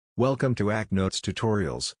Welcome to Act Notes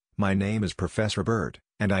Tutorials. My name is Professor Bert,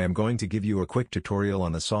 and I am going to give you a quick tutorial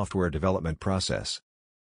on the software development process.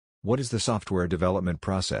 What is the software development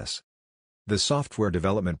process? The software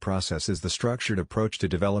development process is the structured approach to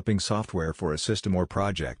developing software for a system or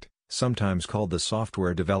project, sometimes called the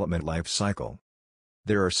software development life cycle.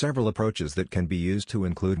 There are several approaches that can be used to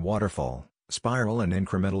include waterfall, spiral and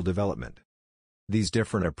incremental development. These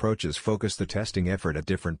different approaches focus the testing effort at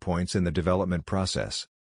different points in the development process.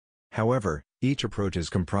 However, each approach is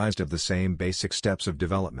comprised of the same basic steps of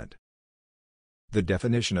development. The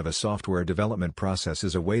definition of a software development process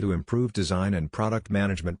is a way to improve design and product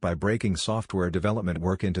management by breaking software development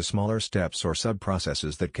work into smaller steps or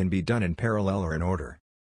sub-processes that can be done in parallel or in order.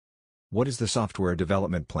 What is the software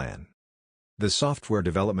development plan? The software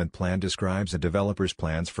development plan describes a developer's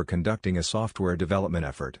plans for conducting a software development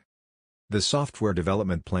effort. The software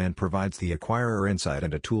development plan provides the acquirer insight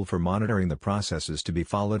and a tool for monitoring the processes to be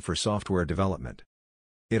followed for software development.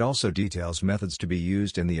 It also details methods to be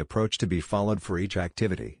used in the approach to be followed for each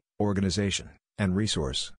activity, organization, and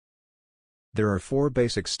resource. There are 4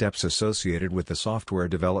 basic steps associated with the software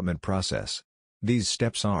development process. These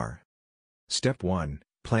steps are: Step 1,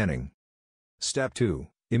 Planning. Step 2,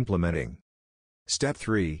 Implementing. Step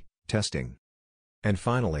 3, Testing. And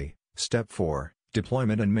finally, Step 4,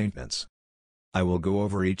 Deployment and Maintenance. I will go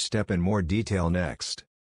over each step in more detail next.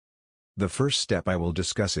 The first step I will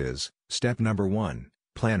discuss is, step number 1,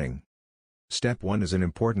 Planning. Step 1 is an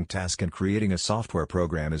important task in creating a software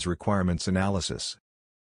program is requirements analysis.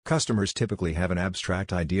 Customers typically have an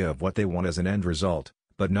abstract idea of what they want as an end result,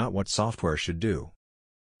 but not what software should do.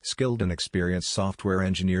 Skilled and experienced software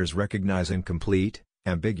engineers recognize incomplete,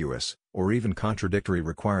 ambiguous, or even contradictory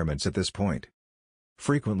requirements at this point.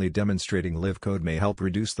 Frequently demonstrating live code may help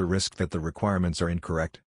reduce the risk that the requirements are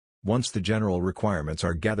incorrect. Once the general requirements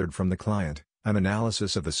are gathered from the client, an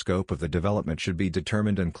analysis of the scope of the development should be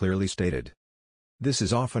determined and clearly stated. This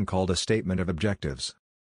is often called a statement of objectives.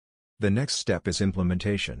 The next step is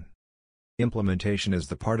implementation. Implementation is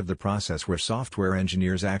the part of the process where software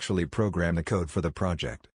engineers actually program the code for the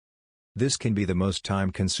project. This can be the most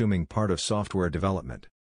time-consuming part of software development.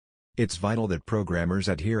 It's vital that programmers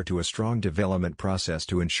adhere to a strong development process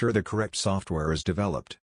to ensure the correct software is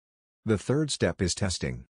developed. The third step is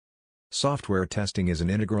testing. Software testing is an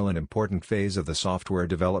integral and important phase of the software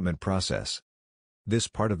development process. This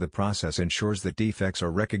part of the process ensures that defects are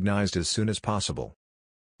recognized as soon as possible.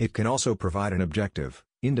 It can also provide an objective,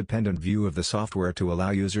 independent view of the software to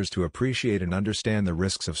allow users to appreciate and understand the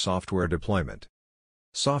risks of software deployment.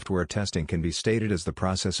 Software testing can be stated as the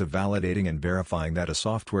process of validating and verifying that a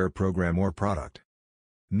software program or product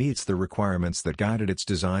meets the requirements that guided its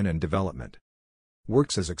design and development,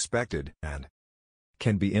 works as expected, and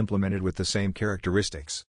can be implemented with the same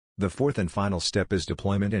characteristics. The fourth and final step is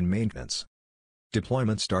deployment and maintenance.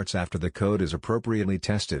 Deployment starts after the code is appropriately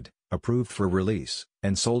tested, approved for release,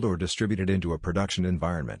 and sold or distributed into a production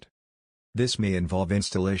environment. This may involve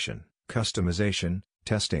installation, customization,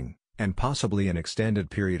 testing, and possibly an extended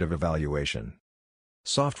period of evaluation.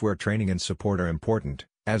 Software training and support are important,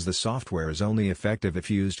 as the software is only effective if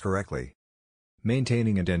used correctly.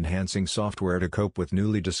 Maintaining and enhancing software to cope with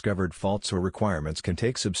newly discovered faults or requirements can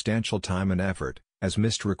take substantial time and effort, as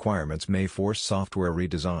missed requirements may force software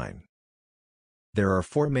redesign. There are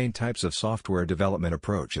 4 main types of software development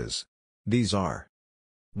approaches. These are: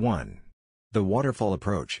 1. The waterfall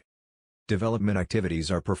approach. Development activities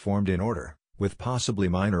are performed in order, with possibly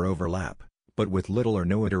minor overlap, but with little or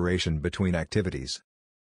no iteration between activities.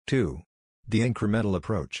 2. The incremental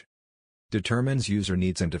approach. Determines user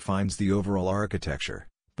needs and defines the overall architecture,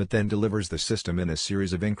 but then delivers the system in a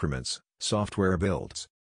series of increments, software builds.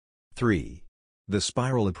 3. The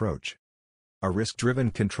spiral approach. A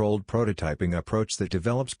risk-driven controlled prototyping approach that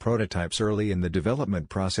develops prototypes early in the development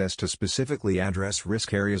process to specifically address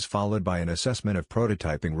risk areas, followed by an assessment of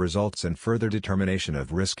prototyping results and further determination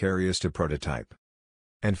of risk areas to prototype.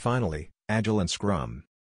 And finally, Agile and Scrum.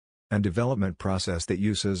 A development process that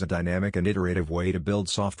uses a dynamic and iterative way to build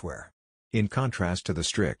software, in contrast to the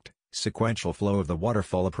strict, sequential flow of the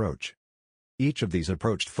waterfall approach. Each of these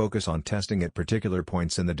approaches focus on testing at particular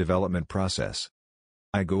points in the development process.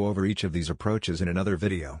 I go over each of these approaches in another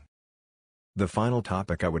video. The final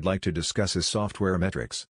topic I would like to discuss is software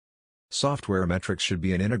metrics. Software metrics should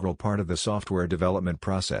be an integral part of the software development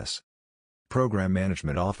process. Program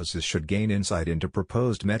management offices should gain insight into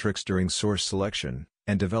proposed metrics during source selection,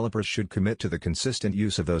 and developers should commit to the consistent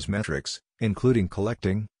use of those metrics, including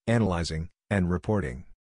collecting, analyzing, and reporting.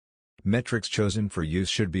 Metrics chosen for use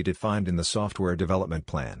should be defined in the software development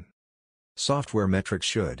plan. Software metrics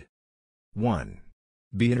should: 1.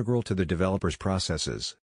 Be integral to the developer's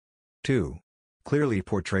processes. 2. Clearly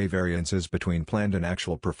portray variances between planned and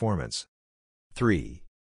actual performance. 3.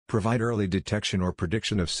 Provide early detection or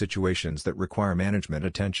prediction of situations that require management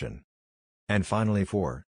attention. And finally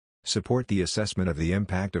 4. Support the assessment of the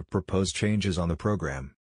impact of proposed changes on the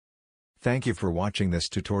program. Thank you for watching this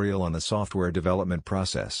tutorial on the software development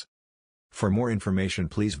process. For more information,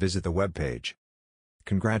 please visit the webpage.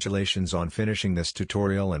 Congratulations on finishing this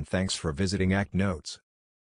tutorial and thanks for visiting ACT Notes.